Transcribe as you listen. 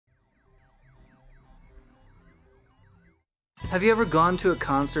Have you ever gone to a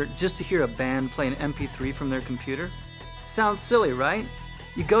concert just to hear a band play an MP3 from their computer? Sounds silly, right?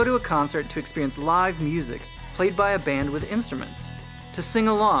 You go to a concert to experience live music played by a band with instruments, to sing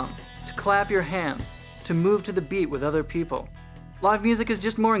along, to clap your hands, to move to the beat with other people. Live music is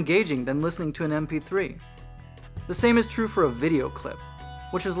just more engaging than listening to an MP3. The same is true for a video clip,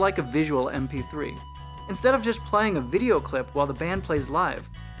 which is like a visual MP3. Instead of just playing a video clip while the band plays live,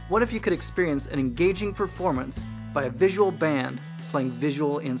 what if you could experience an engaging performance by a visual band playing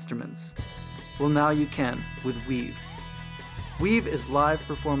visual instruments? Well, now you can with Weiv. Weiv is live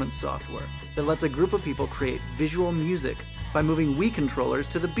performance software that lets a group of people create visual music by moving Wii controllers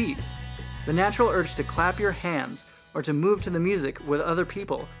to the beat. The natural urge to clap your hands or to move to the music with other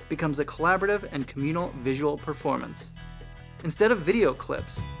people becomes a collaborative and communal visual performance. Instead of video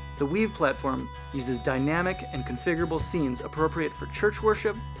clips, the Weiv platform uses dynamic and configurable scenes appropriate for church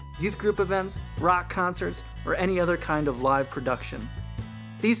worship, youth group events, rock concerts, or any other kind of live production.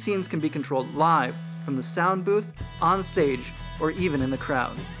 These scenes can be controlled live from the sound booth, on stage, or even in the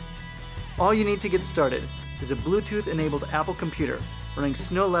crowd. All you need to get started is a Bluetooth-enabled Apple computer running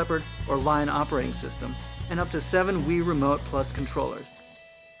Snow Leopard or Lion operating system and up to 7 Wii Remote Plus controllers.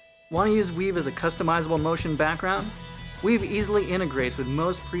 Want to use Weiv as a customizable motion background? Weiv easily integrates with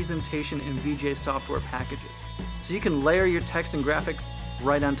most presentation and VJ software packages, so you can layer your text and graphics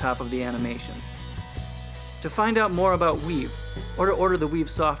right on top of the animations. To find out more about Weiv, or to order the Weiv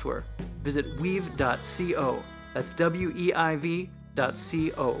software, visit weiv.co. That's weiv.co.